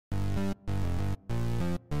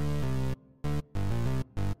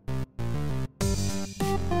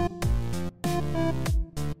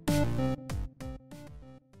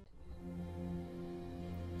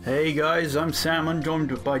Hey guys, I'm Sam. I'm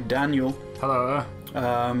joined by Daniel. Hello.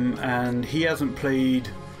 And he hasn't played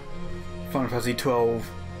Final Fantasy XII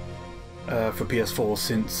for PS4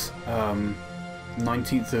 since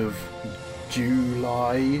 19th of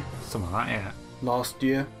July. Something like that, yeah. Last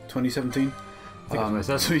year, 2017. So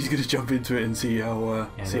he's going to jump into it and see how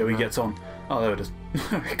he gets on. Oh, there it is.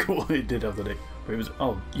 Cool. It did have the date, but it was.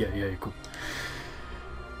 Oh, yeah, cool.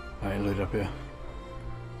 Alright, load it up here.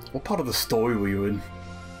 What part of the story were you in?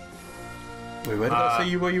 Wait, where did I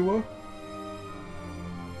say where you were?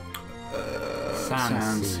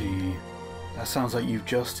 Sansi. That sounds like you've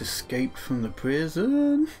just escaped from the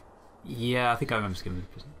prison. Yeah, I think I remember skipping the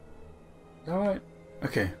prison. Alright.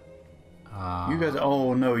 Okay. You guys.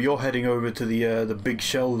 Oh no, you're heading over to the big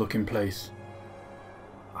shell looking place.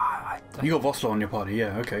 You got Voslo on your party,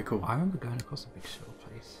 yeah. Okay, cool. I remember going across the big shell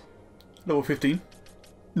place. Level 15.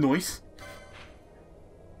 Nice.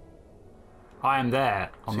 I am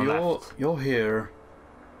there on the left. You're here.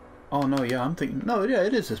 Oh no, yeah, I'm thinking. No, yeah,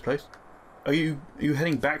 it is this place. Are you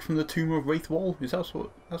heading back from the Tomb of Wraithwall? Is that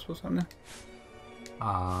what's happening?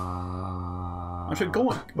 I should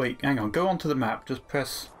go on. Wait, hang on. Go onto the map. Just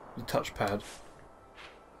press the touchpad.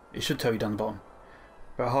 It should tell you down the bottom.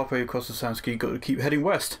 About halfway across the Sandscape, you've got to keep heading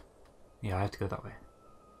west. Yeah, I have to go that way.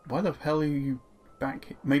 Why the hell are you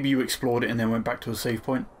back? Maybe you explored it and then went back to a save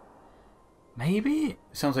point. Maybe? It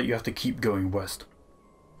sounds like you have to keep going west.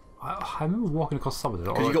 I remember walking across some of it.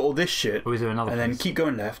 Because you got all this shit. Or is there another place? And then keep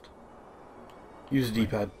going left. Use the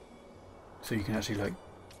D-pad. So you can actually, like,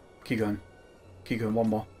 keep going. Keep going, one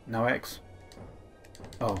more. Now X.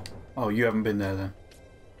 Oh, you haven't been there then.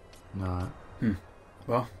 No.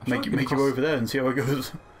 Well, make you go over there and see how it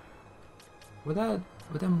goes. Were there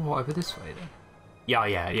more over this way then? Yeah.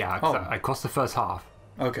 I crossed the first half.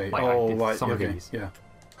 Okay. Like, right. Some okay. of these. Yeah.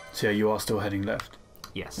 So yeah, you are still heading left.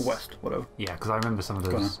 Yes. West, whatever. Yeah, because I remember some of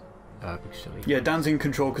those big shelly. Yeah, Dan's in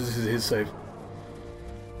control because this is his save.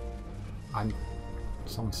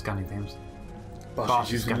 Someone's scanning things. Bash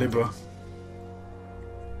is using Libra.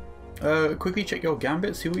 Quickly check your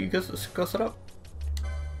gambit, see what you guys got set up.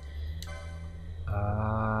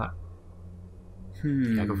 Yeah,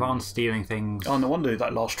 Gavan's stealing things. Oh, no wonder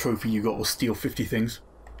that last trophy you got was steal 50 things.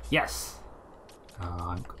 Yes.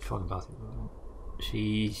 I'm controlling about it.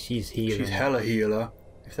 She's healing. She's hella healer.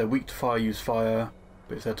 If they're weak to fire, use fire.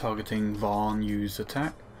 But if they're targeting Varn, use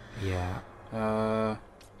attack. Yeah.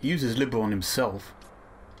 He uses Libra on himself.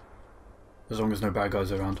 As long as no bad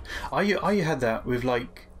guys are around. I had that with,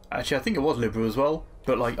 like... Actually, I think it was Libra as well.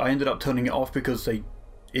 But like, I ended up turning it off because it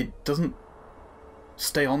doesn't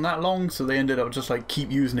stay on that long. So they ended up just like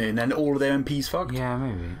keep using it. And then all of their MPs fucked. Yeah,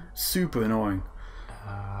 maybe. Super annoying.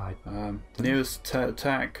 Nearest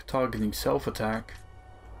attack, targeting self-attack.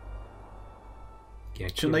 Yeah,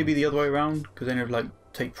 shouldn't they be the other way around? Because then it'd like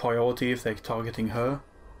take priority if they're targeting her.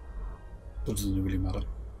 That doesn't really matter.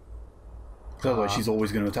 Because otherwise she's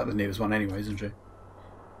always going to attack the nearest one anyway, isn't she?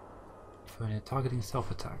 For targeting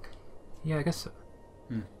self-attack. Yeah, I guess so.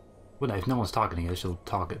 Well, no, if no one's targeting her, she'll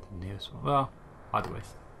target the nearest one. Well, either way.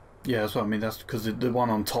 Yeah, that's what I mean. That's because the one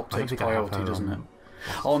on top takes priority, doesn't it?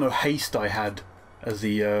 Oh no, haste I had as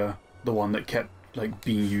the one that kept like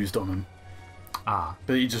being used on him.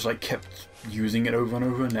 But he just like kept using it over and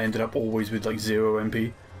over and ended up always with like 0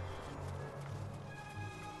 MP.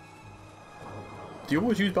 Do you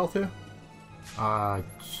always use Balthier?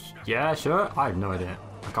 Yeah, sure. I have no idea.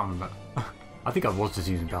 I can't remember. I think I was just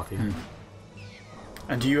using Balthier.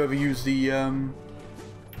 And do you ever use the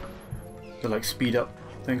like speed up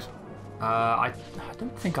things? I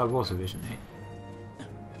don't think I was originally.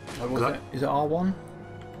 What was it? Is it R1?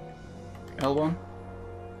 L1?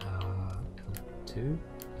 L2?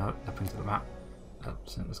 No, that brings up the map. That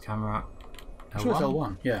sent this camera. L1? Sure it's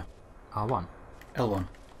L1, yeah. R1? L1.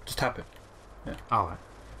 Just tap it. Yeah. Oh, right.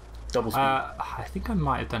 Double speed. I think I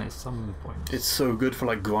might have done it at some point. It's so good for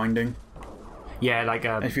like grinding. Yeah, like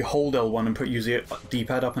and if you hold L1 and use the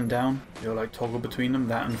D-pad up and down, you'll like toggle between them,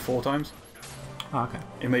 that and 4 times. Oh, okay.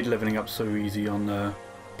 It made leveling up so easy on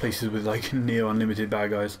places with like near unlimited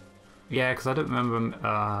bad guys. Yeah, because I don't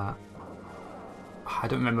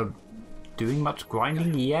remember doing much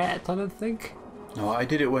grinding yet, I don't think. No, I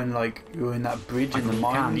did it when like you were in that bridge in the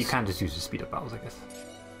mines. You can just use the speed up battles, I guess.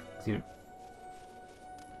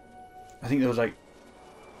 I think there was like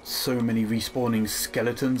so many respawning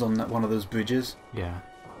skeletons on that one of those bridges. Yeah.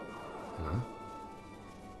 Hello?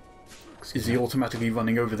 Is he automatically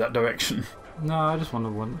running over that direction? No, I just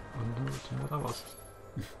wondered what that was.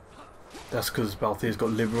 That's because Balthier's got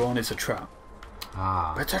Libra on. It's a trap.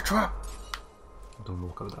 It's a trap. Don't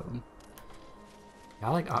walk over that one. Yeah,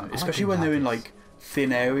 I like especially when they're in like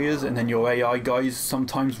thin areas, and then your AI guys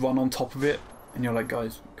sometimes run on top of it, and you're like,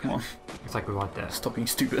 guys, come on. It's like we're right there. Stop being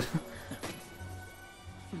stupid.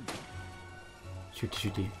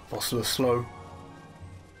 Shooty. Boss was slow.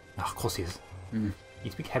 Oh, of course he is.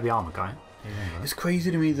 He's a big heavy armor guy. It's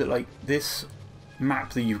crazy to me that like this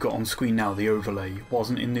map that you've got on screen now, the overlay,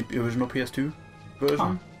 wasn't in the original PS2 version.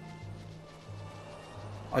 Huh.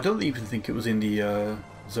 I don't even think it was in the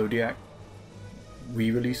Zodiac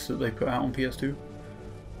re-release that they put out on PS2.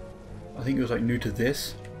 I think it was like new to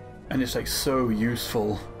this, and it's like so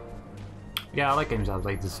useful. Yeah, I like games that have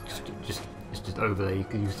like this just overlay. You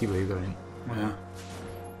can see where you're going. Yeah.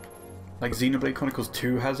 Like Xenoblade Chronicles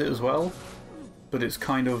 2 has it as well, but it's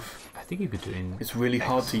kind of... I think you could do it in it's really X.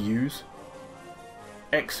 hard to use.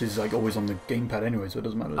 X is like always on the gamepad anyway, so it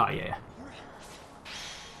doesn't matter. Oh yeah.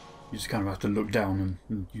 You just kind of have to look down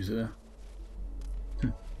and use it there.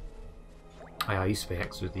 Oh, yeah, I used to play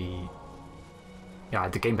X with the... Yeah,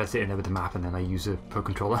 the gamepad sitting there with the map, and then I use a Pro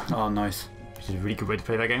Controller. Oh, nice. Which is a really good way to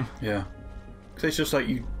play that game. Yeah. Because it's just like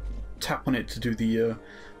you tap on it to do the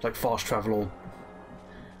like fast travel or...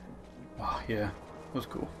 Oh, yeah. That was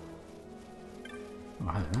cool. Oh,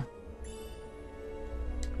 I don't know.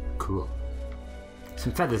 Cool.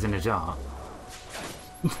 Some feathers in a jar.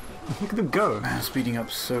 Look at them go! Man, speeding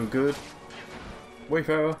up so good.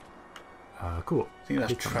 Wayfarer. Cool. I think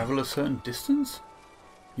that's travel a certain distance?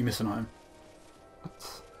 You miss an item.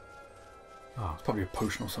 What? Oh. It's probably a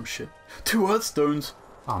potion or some shit. 2 Earthstones!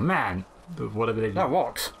 Oh man! Whatever they do. That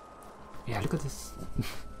rocks. Yeah, look at this.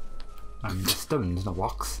 The stones, not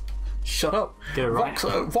rocks. Shut up. Get it right.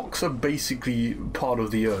 Rocks are basically part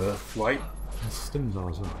of the earth, right? And stones are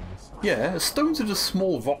as well, I guess. Yeah, stones are just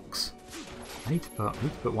small rocks. I need to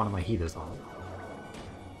put one of my healers on.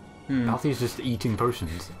 I think he's just eating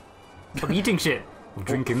potions. Stop eating shit! Or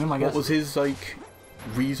drinking them, I guess. What was his, like,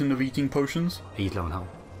 reason of eating potions? He's low on health.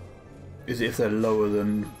 Is it if they're lower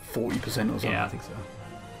than 40% or something? Yeah, I think so.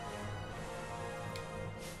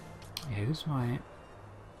 Yeah, who's my...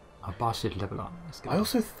 Oh, Bar should level up. I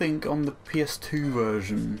also think on the PS2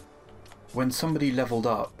 version, when somebody leveled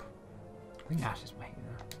up... I think Ash is my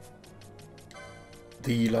healer.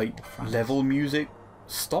 The, like, level music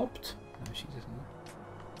stopped? No, she doesn't.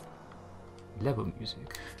 Level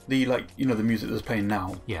music? The, like, you know, the music that's playing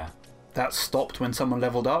now? Yeah. That stopped when someone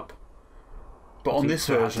leveled up. But on this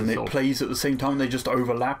version, it plays at the same time, they just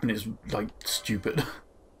overlap, and it's, like, stupid.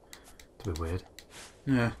 It's a bit weird.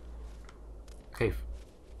 Yeah. Okay.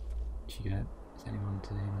 Is anyone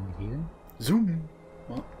today need healing? Zoom!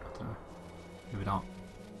 What? I don't know. Maybe not.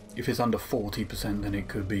 If it's under 40%, then it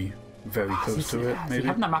could be very close to it, maybe.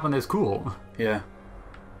 Having that map on there is cool. Yeah.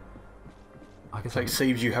 I guess it's like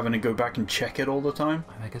saves you having to go back and check it all the time.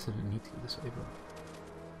 I guess I didn't need to go this way, but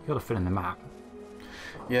you gotta fill in the map.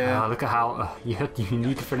 Yeah. Look at how you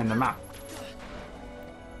need to fill in the map.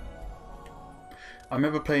 I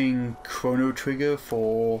remember playing Chrono Trigger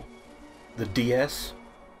for the DS.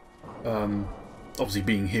 Obviously,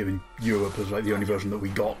 being here in Europe was like the only version that we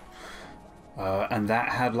got, and that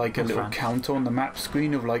had like a little counter on the map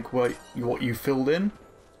screen of like what you filled in.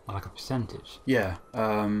 Like a percentage. Yeah.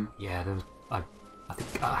 Yeah. There was, I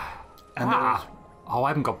think. And there was, oh, I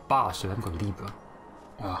haven't got Bar, so I haven't got Libra.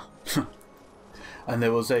 Ah. And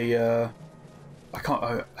there was a.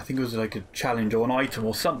 I think it was like a challenge or an item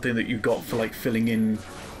or something that you got for like filling in.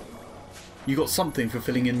 You got something for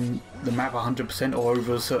filling in the map 100% or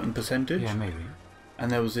over a certain percentage. Yeah, maybe. And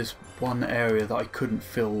there was this one area that I couldn't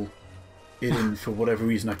fill it in for whatever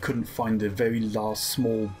reason. I couldn't find the very last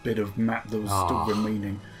small bit of map that was still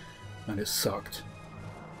remaining, and it sucked.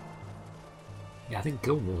 Yeah, I think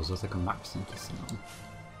Guild Wars was like a map percentage.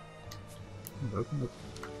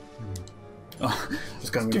 Oh, it's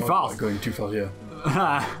going too fast. Going too fast, yeah.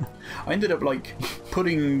 I ended up like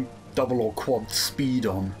putting double or quad speed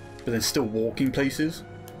on, but then still walking places.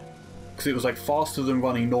 Because it was like faster than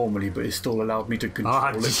running normally, but it still allowed me to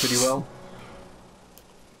control it pretty well.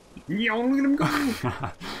 Yeah, look at him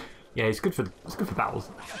go! Yeah, it's good for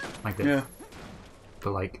battles like this. Yeah.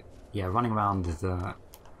 But like, yeah, running around is well,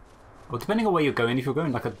 depending on where you're going. If you're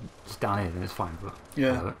going like just down here, then it's fine. But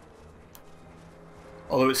yeah.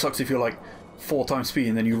 Although it sucks if you're like 4 times speed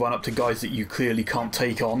and then you run up to guys that you clearly can't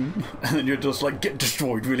take on, and then you're just like get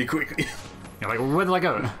destroyed really quickly. You're like, where did I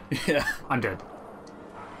go? Yeah. I'm dead.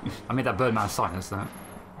 I made that Birdman silence though.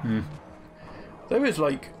 There is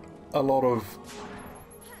like a lot of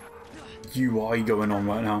UI going on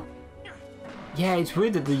right now. Yeah, it's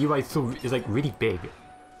weird that the UI is like really big.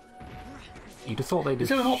 You'd have thought they'd. Is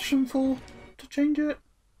there an option to change it?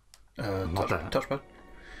 Not there. Touchpad.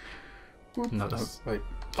 No, that's right.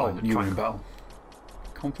 Oh, new in battle.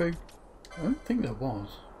 Config. I don't think there was.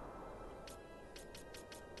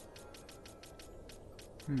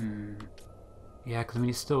 Yeah, because I mean,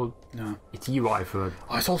 it's still... No. It's UI for...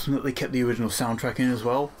 I saw some that they kept the original soundtrack in as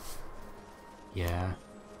well. Yeah.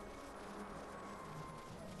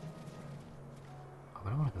 Oh, I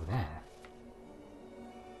don't want to go there.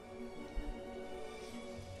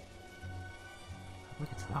 Look,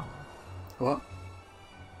 it's that one. What?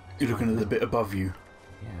 You're looking at the bit above you.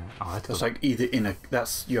 Yeah. Oh, that's like either in a...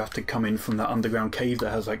 That's... You have to come in from that underground cave that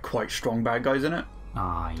has like quite strong bad guys in it.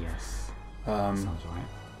 Ah, yes. Sounds right.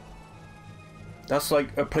 That's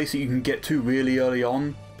like a place that you can get to really early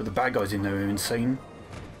on, but the bad guys in there are insane.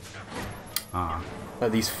 Ah.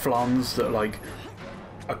 Like these flans that like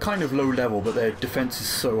are kind of low level, but their defense is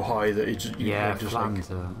so high that it just, yeah, just flans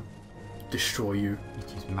like destroy you.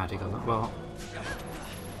 You use magic on that. Well,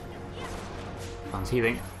 flans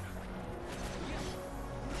healing.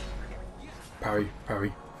 Parry,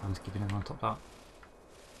 parry. Flans keeping him on top up.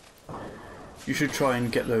 You should try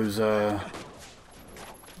and get those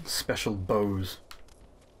special bows.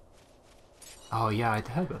 Oh yeah, I'd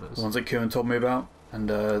heard about those. The ones that Kieran told me about. And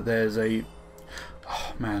there's a...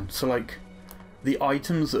 Oh man, so like the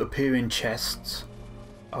items that appear in chests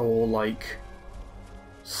are all like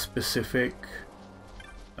specific...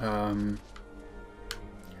 like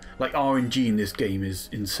RNG in this game is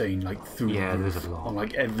insane, like through yeah, there's a lot. on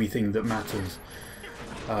like everything that matters.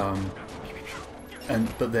 But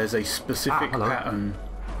there's a specific pattern.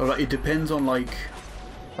 Or, like, it depends on like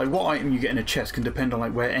what item you get in a chest can depend on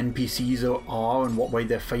like where NPCs are and what way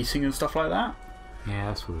they're facing and stuff like that. Yeah,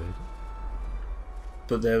 that's weird.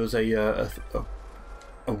 But there was a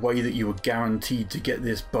way that you were guaranteed to get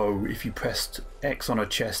this bow if you pressed X on a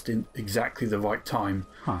chest in exactly the right time.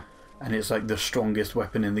 Huh. And it's like the strongest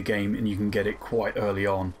weapon in the game, and you can get it quite early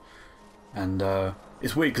on. And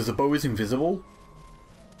it's weird because the bow is invisible.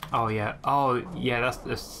 Oh yeah. Oh yeah.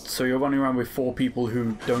 That's. So you're running around with 4 people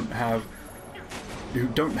who don't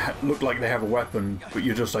look like they have a weapon, but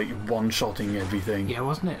you're just like one-shotting everything. Yeah,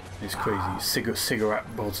 wasn't it? It's crazy.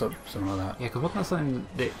 Cigarette bolts up, something like that. Yeah, because wasn't that something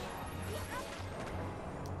that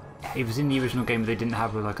it was in the original game? They didn't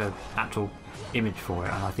have like an actual image for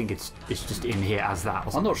it, and I think it's just in here as that.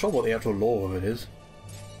 I'm not sure what the actual lore of it is.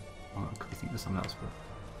 Well, I could think there's something else,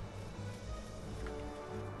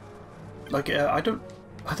 but like I don't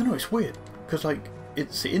know. It's weird because like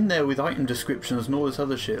it's in there with item descriptions and all this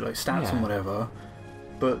other shit, like stats and whatever.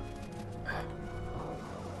 But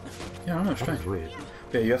yeah, I don't know. It's strange. Weird.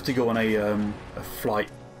 Yeah, you have to go on a flight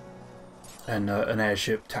and an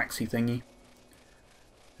airship taxi thingy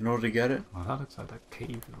in order to get it. Well, that looks like that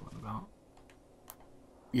cave you're on about.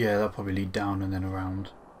 Yeah, that'll probably lead down and then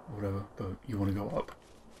around or whatever. But you want to go up.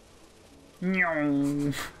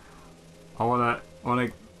 I wanna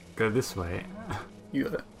go this way. You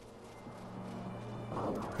got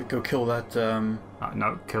it. Go kill that.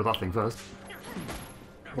 No, kill that thing first.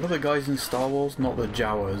 What are the guys in Star Wars? Not the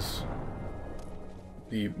Jawas.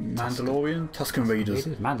 The Mandalorian? Tusken Raiders.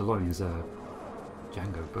 Mandalorian's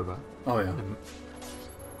Django Boba. Oh yeah.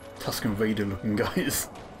 Tusken Raider looking guys.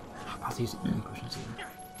 I'll use questions here.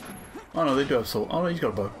 Oh no, they do have sword. Oh no, he's got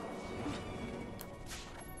a bow.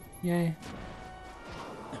 Yay.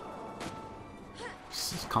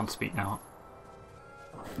 Just can't speak now.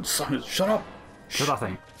 Silence, shut up! Kill that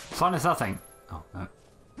thing. Silence that thing. Oh no.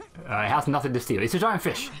 It has nothing to steal. It's a giant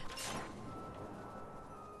fish.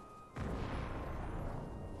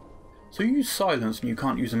 So you use silence and you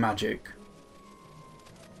can't use a magic.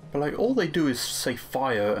 But like all they do is say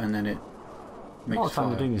fire and then it makes All the time fire.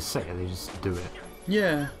 they're doing is say it, they just do it.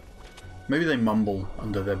 Yeah. Maybe they mumble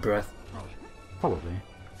under their breath. Probably.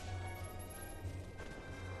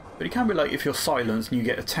 But it can be like if you're silenced and you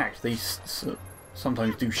get attacked, they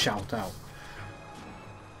sometimes do shout out.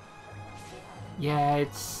 Yeah,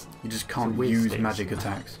 it's... You just can't use magic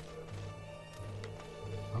attacks.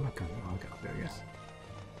 Where am I going? Oh, I'll get up there, I guess.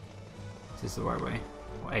 Is this the right way?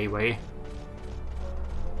 Or a way?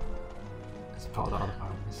 It's part of the other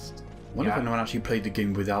part of this. I wonder if anyone actually played the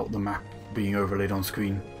game without the map being overlaid on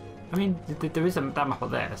screen. I mean, there is that map up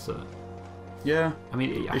there, so... Yeah. I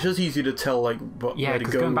mean... It's just easy to tell, like, where to go. Yeah,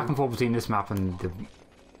 because going back and forth between this map and the...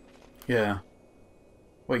 Yeah.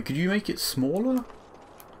 Wait, could you make it smaller?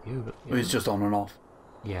 Yeah, but, Or it's just on and off?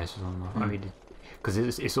 Yeah, it's just on and off. I mean, because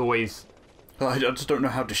it's always... I just don't know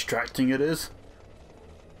how distracting it is.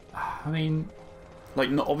 I mean... Like,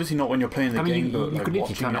 obviously not when you're playing the game, but you like could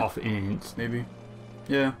literally turn it it off in an instant. maybe.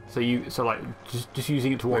 Yeah. So like, just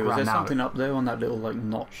using it to walk Wait, was around there now. something up there on that little, like,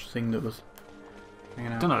 notch thing that was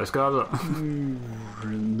hanging out? Don't know, let's go have a look.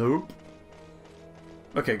 Nope.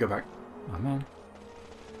 Okay, go back. Oh man.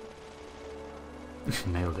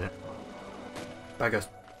 Nailed it. Bad guys.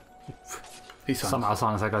 He's somehow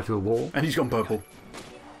silence that guy through a wall. And he's gone purple.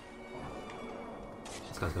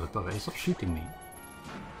 This guy's got a bow. Stop shooting me.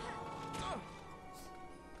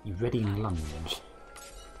 You ready and lunge.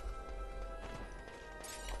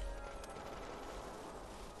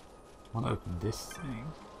 I want to open this thing.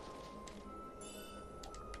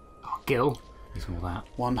 Oh, Gil. Ignore that.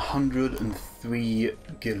 103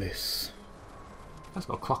 Gillis. That's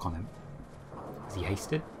got a clock on him. Is he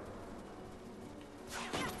hasted?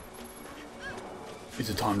 He's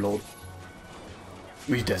a Time Lord.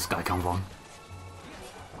 He's dead. This guy comes on.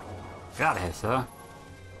 Get out of here, sir.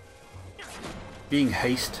 Being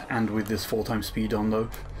haste and with this 4x speed on though.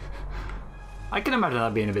 I can imagine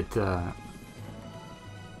that being a bit...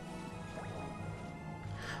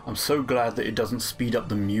 I'm so glad that it doesn't speed up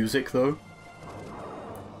the music though.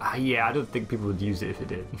 Yeah, I don't think people would use it if it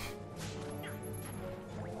did.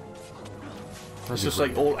 It's just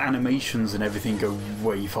like all animations and everything go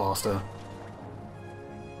way faster.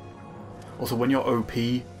 Also, when you're OP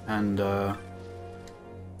and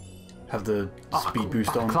have the speed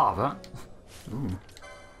boost on. Clava. Ooh.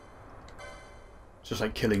 Just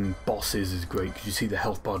like killing bosses is great because you see the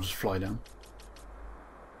health bar just fly down.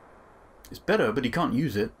 It's better, but he can't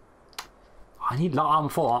use it. I need light armor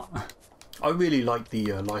for that. I really like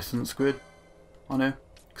the license grid on it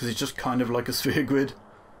because it's just kind of like a sphere grid.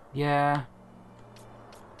 Yeah.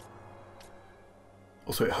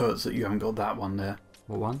 Also, it hurts that you haven't got that one there.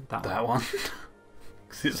 What one? That one.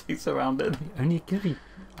 Because it's like surrounded. Only give me.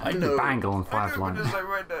 I know. Bangle on Firefly. But it's like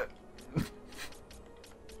right there.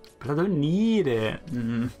 But I don't need it.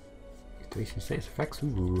 Mm-hmm. Activation status effects.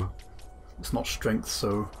 Ooh. It's not strength,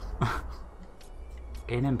 so.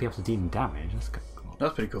 Gain MP after dealing damage. That's good.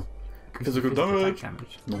 That's pretty cool. Physical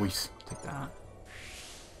damage. Nice. Take that.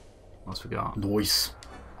 What else we got? Nice.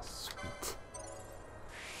 Sweet.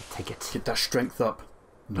 Take it. Get that strength up.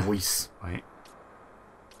 Nice. Wait.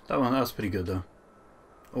 That's pretty good though.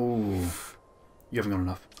 Oh, you haven't got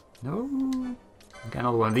enough. No. I'll get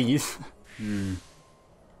another one of these. Hmm.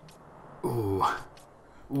 Ooh.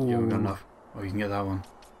 Ooh. You haven't got enough. Oh, you can get that one.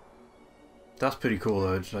 That's pretty cool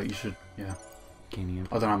though. It's like you should, yeah. Gaining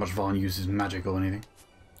I don't know how much Vaughn uses magic or anything.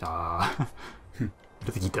 Ah. I don't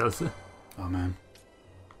think he does. Oh man.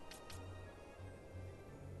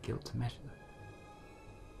 Guilt to measure.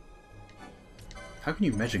 How can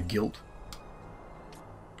you measure guilt?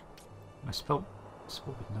 I spelled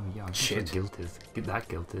with no yeah. Shit. Guilt is. That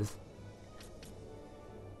guilt is.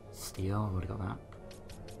 Steel. I've already got that.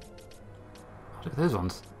 Oh, look at those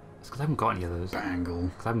ones. It's because I haven't got any of those. Bangle.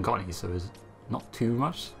 Because I haven't got any, so it's not too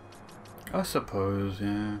much. I suppose,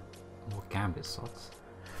 yeah. More gambit slots.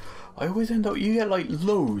 I always end up. You get like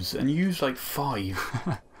loads and you use like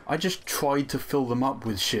 5. I just tried to fill them up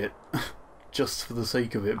with shit, just for the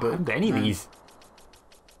sake of it. But I haven't got any of these.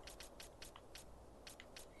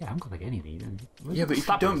 Yeah, I haven't got like any of these. Yeah, but if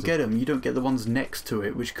you don't get them, you don't get the ones next to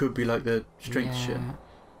it, which could be like the strength shit.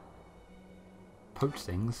 Poach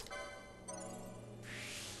things.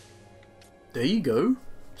 There you go.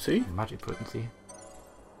 See? Magic potency.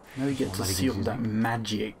 Now you get to see all that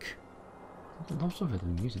magic. Lots of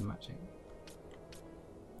them using magic.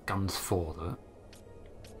 Guns 4 though.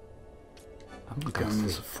 I haven't got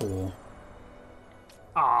Guns 4.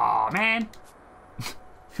 Aw, man!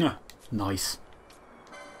 Nice.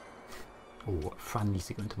 Oh, Fran needs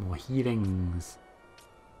to go into more healings.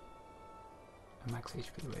 Max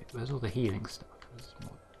HP, wait, where's all the healing stuff? There's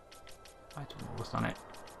more item, what's on it?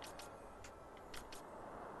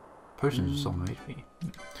 Potions just on more HP.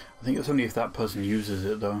 I think it's only if that person uses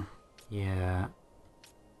it though. Yeah.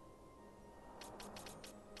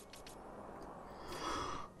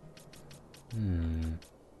 Hmm.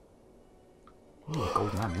 Ooh,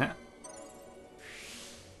 golden amulet.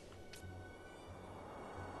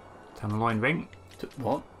 Tenderloin ring.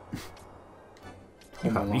 What? You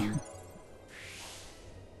got me.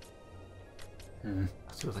 Hmm.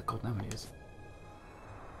 Let's see what the golden amulet is.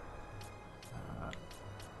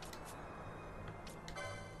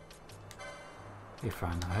 Hey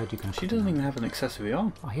Fran, I heard you can. She doesn't even have an accessory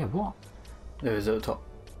on. Oh yeah, what? There is at the top.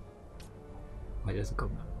 Wait, there's a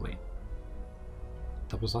golden amulet. Wait.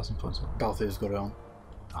 Double license points. Balthier's got it on.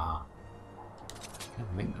 Ah.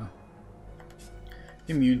 Can't think though.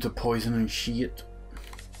 Immune to poison and shit.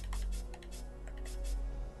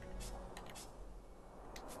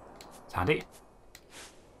 It's handy.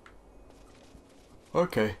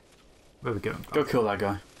 Okay. Where are we going? Go kill that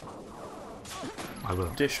guy. I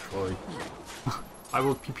will. Destroy. I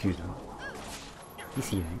will pew pew them. He's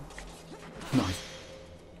healing. Nice.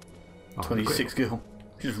 Oh, 26 gil.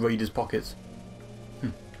 Just raid his pockets. I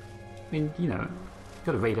mean, you know, you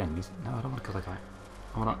gotta raid enemies. No, I don't want to kill that guy.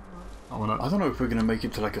 I wanna. I don't know if we're gonna make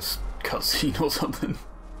it to like a cutscene or something.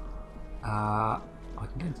 I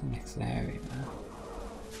can get into the next area.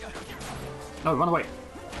 No, run away!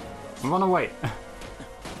 Run away!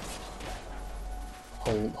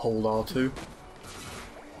 Hold R2.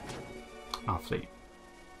 Ah, fleet.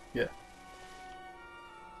 Yeah.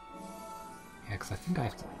 Yeah, because I think I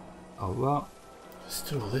have to. Oh well.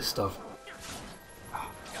 Still all this stuff.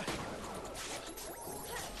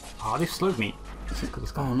 Ah, they slowed me.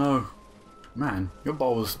 Oh no. Man, your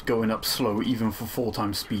bar was going up slow even for 4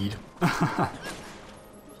 times speed. Yeah,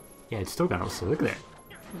 it's still going up slow. Look at it.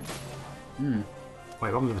 Hmm. Wait,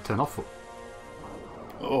 I'm going to turn off.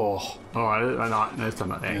 Oh. Oh, no, it's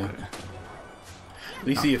not there. Yeah. At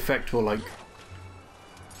least the effect will like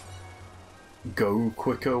go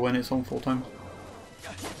quicker when it's on 4 times.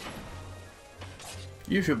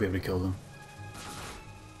 You should be able to kill them.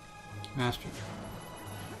 Yeah, that's true.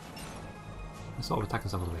 It's sort of attacking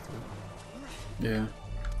stuff all the way through. Yeah.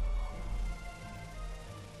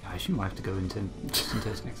 I assume I have to go into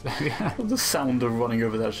this next area. The sound of running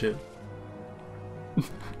over that shit.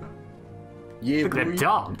 Yeah, look at that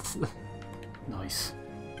dance! Nice.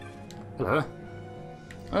 Hello.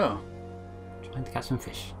 Oh. Trying to catch some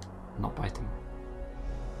fish. Not biting.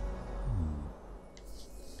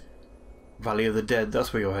 Valley of the Dead,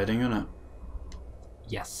 that's where you're heading, isn't it?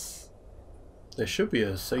 Yes. There should be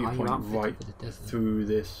a save point right through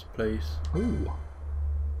this place. Ooh.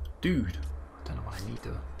 Dude. I don't know what I need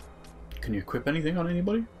to. Can you equip anything on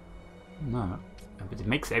anybody? No. But it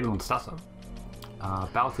makes everyone's stats up.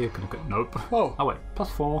 Battlefield can equip. Nope. Oh. Oh wait,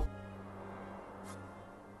 +4.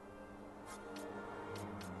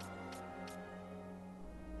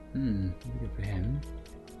 Good for him.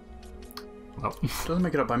 Well. Doesn't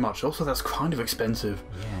make it up by much. Also, that's kind of expensive.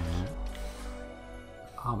 Yeah.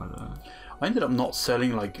 Armor though. I ended up not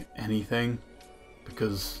selling like anything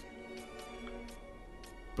because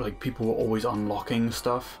like people were always unlocking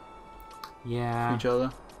stuff for each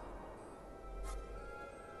other.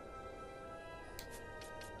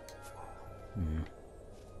 I'll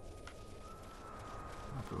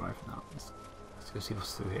be right for now. Let's go see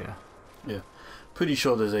what's through here. Yeah. Pretty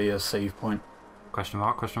sure there's a save point. Question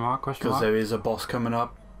mark, question mark, question Because mark. there is a boss coming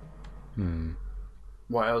up.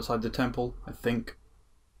 Right outside the temple, I think.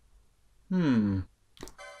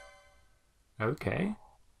 Okay.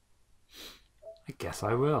 I guess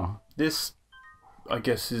I will. This, I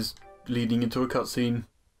guess, is leading into a cutscene.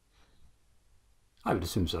 I would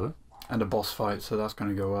assume so. And a boss fight, so that's going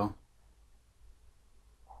to go well.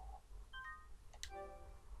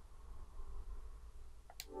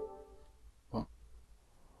 What?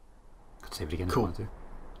 Could save it again cool. if I want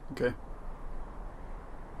to. Okay.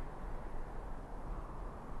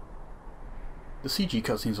 The CG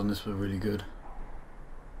cutscenes on this were really good.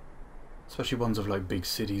 Especially ones of like big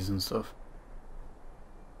cities and stuff.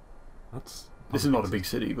 This is not a big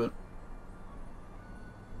city, but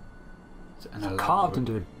it's carved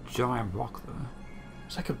into a giant rock though.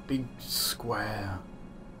 It's like a big square.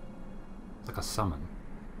 It's like a summon.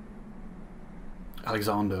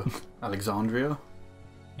 Alexandria?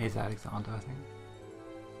 Is Alexander, I think.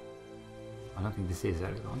 I don't think this is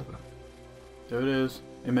Alexander, but there it is.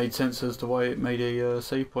 It made sense as to why it made a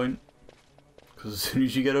save point. Because as soon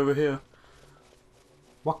as you get over here...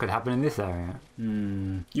 What could happen in this area?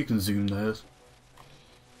 You can zoom those.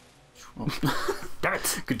 Oh. Damn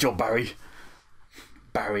it! Good job, Barry.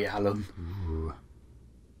 Barry Allen. Ooh.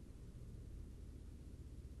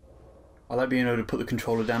 I like being able to put the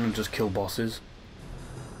controller down and just kill bosses.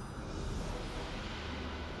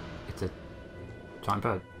 It's a giant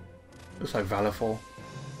bird. Looks like Valorfall.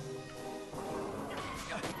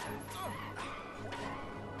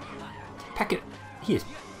 Peck it! He is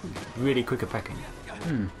really quick at pecking.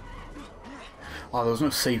 Oh, there was no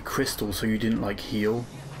save crystal, so you didn't like heal.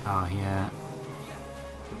 Oh, yeah.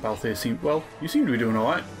 Balthier seemed... Well, you seem to be doing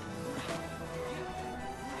alright.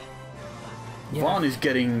 Yeah. Vaughn is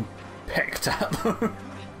getting pecked at though.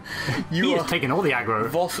 He is taking all the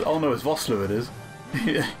aggro. Oh no, it's Vossler it is.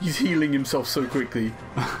 He's healing himself so quickly.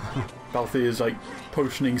 Balthier is like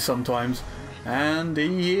potioning sometimes. And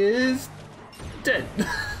he is dead.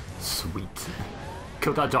 Sweet.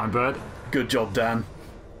 Killed that giant bird. Good job, Dan.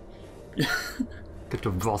 Good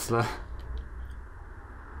job, Vossler.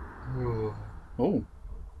 Oh.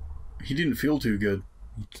 He didn't feel too good.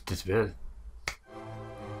 He just disappeared.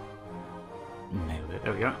 Nailed it.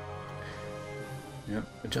 There we go. Yep,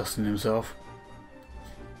 adjusting himself.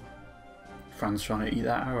 Fran's trying to eat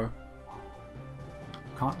that arrow.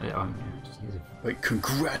 Can't. Just use it. Wait,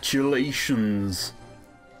 congratulations!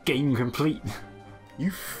 Game complete.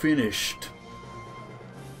 You finished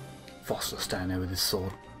Foster standing there with his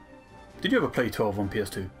sword. Did you ever play 12 on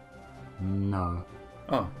PS2? No.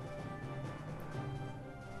 Oh.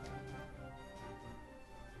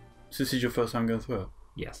 So this is your first time going through it?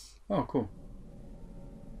 Yes. Oh, cool.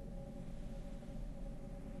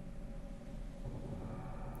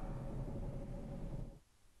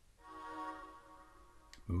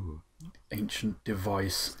 Ooh. Ancient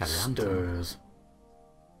device stirs.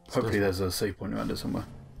 Hopefully there's a save point around it somewhere.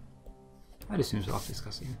 I just seems off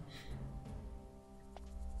discussing.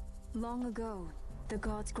 Long ago, the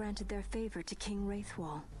gods granted their favor to King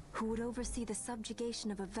Wraithwall, who would oversee the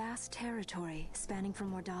subjugation of a vast territory spanning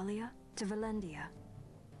from Mordalia to Valendia.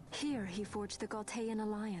 Here he forged the Galtean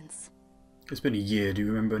alliance. It's been a year, do you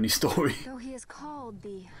remember any story? Though he is called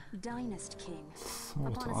the Dynast King,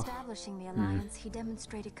 upon establishing the alliance, he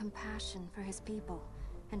demonstrated compassion for his people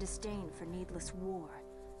and disdain for needless war.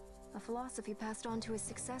 A philosophy passed on to his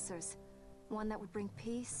successors, one that would bring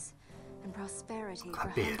peace and prosperity for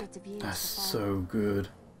hundreds of years. That's so good.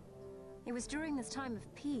 It was during this time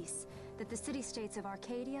of peace that the city-states of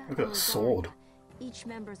Arcadia Look at that sword. Each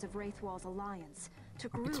members of Wraithwall's alliance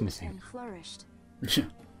took root and flourished.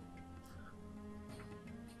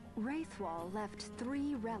 Wraithwall left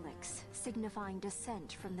 3 relics signifying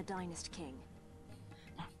descent from the Dynast King.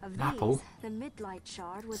 Of these, the Midlight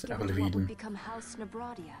Shard was given to what would become House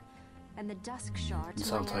Nabradia, and the Dusk Shard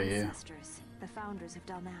to my ancestors, the founders of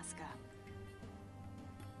Dalmasca.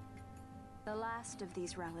 The last of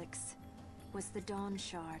these relics was the Dawn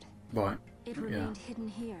Shard. Right. It remained hidden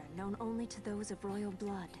here, known only to those of royal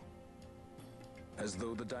blood. As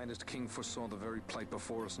though the Dynast King foresaw the very plight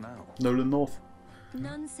before us now. Nolan North.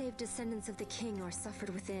 None save descendants of the king are suffered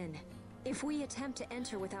within. If we attempt to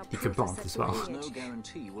enter without proof of such lineage, no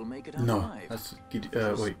guarantee we'll make it no, alive. that's wait,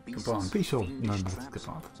 Gabon. Pretty sure no, that's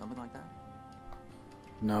Gabon. Something like that.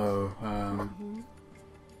 No,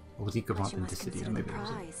 or was he Gabon in the city? Maybe it was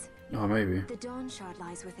it. Oh, maybe. the Dawn Shard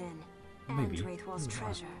lies within, Maybe. and Wraithwall's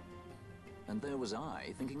treasure. And there was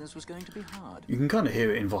I, thinking this was going to be hard. You can kind of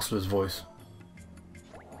hear it in Vossler's voice.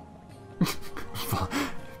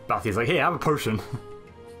 Bathy's like, hey, I have a potion.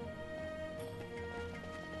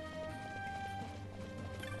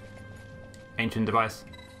 Ancient device.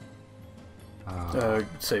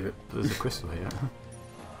 Save it. There's a crystal here.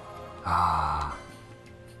 Ah.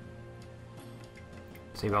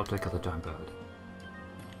 Save out to kill the giant bird.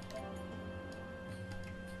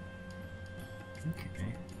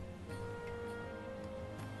 Okay.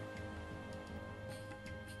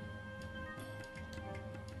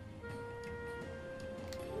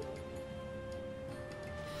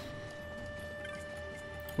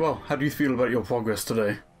 Well, how do you feel about your progress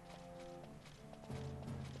today?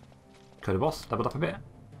 Clear the boss, leveled up a bit.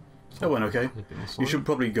 That went okay. You should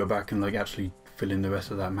probably go back and like actually fill in the rest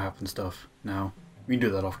of that map and stuff now. We can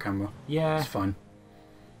do that off camera. Yeah. It's fine.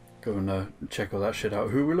 Go and check all that shit out.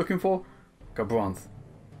 Who are we looking for? Gabranth.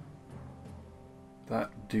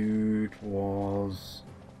 That dude was...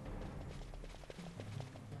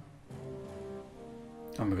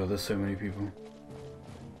 Oh my god, there's so many people.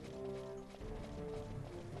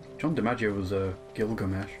 John DiMaggio was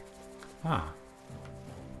Gilgamesh. Ah.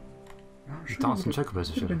 Oh, Dancing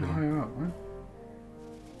Chocobos should have been higher up, right?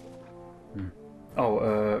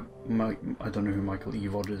 Oh, I don't know who Michael E.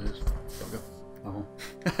 Rogers is. Oh.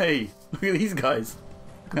 Hey, look at these guys.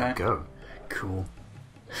 Good go. Cool.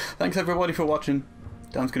 Thanks everybody for watching.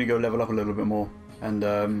 Dan's gonna go level up a little bit more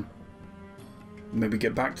and maybe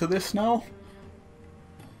get back to this now.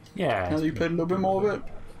 Yeah. Now that you played a little bit more of it,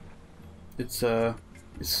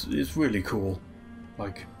 it's really cool.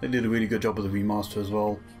 Like they did a really good job with the remaster as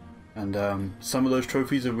well, and some of those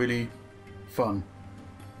trophies are really fun,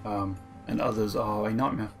 and others are a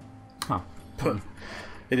nightmare. Huh. But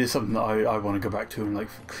it is something that I want to go back to and like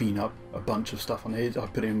clean up a bunch of stuff on it. I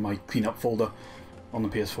put it in my cleanup folder on the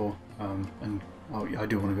PS4, and I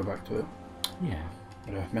do want to go back to it. Yeah.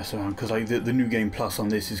 Mess around because like the new game plus on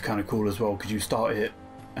this is kind of cool as well because you start it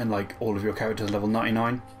and like all of your characters level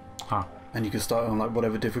 99. Huh. And you can start on like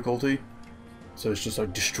whatever difficulty. So it's just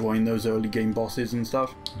like destroying those early game bosses and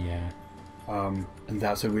stuff. Yeah. And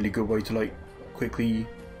that's a really good way to like quickly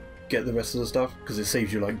get the rest of the stuff because it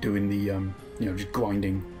saves you like doing the you know, just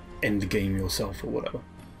grinding end the game yourself or whatever.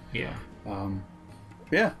 Yeah.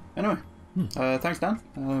 Yeah. Anyway, thanks Dan.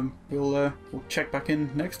 We'll check back in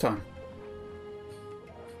next time.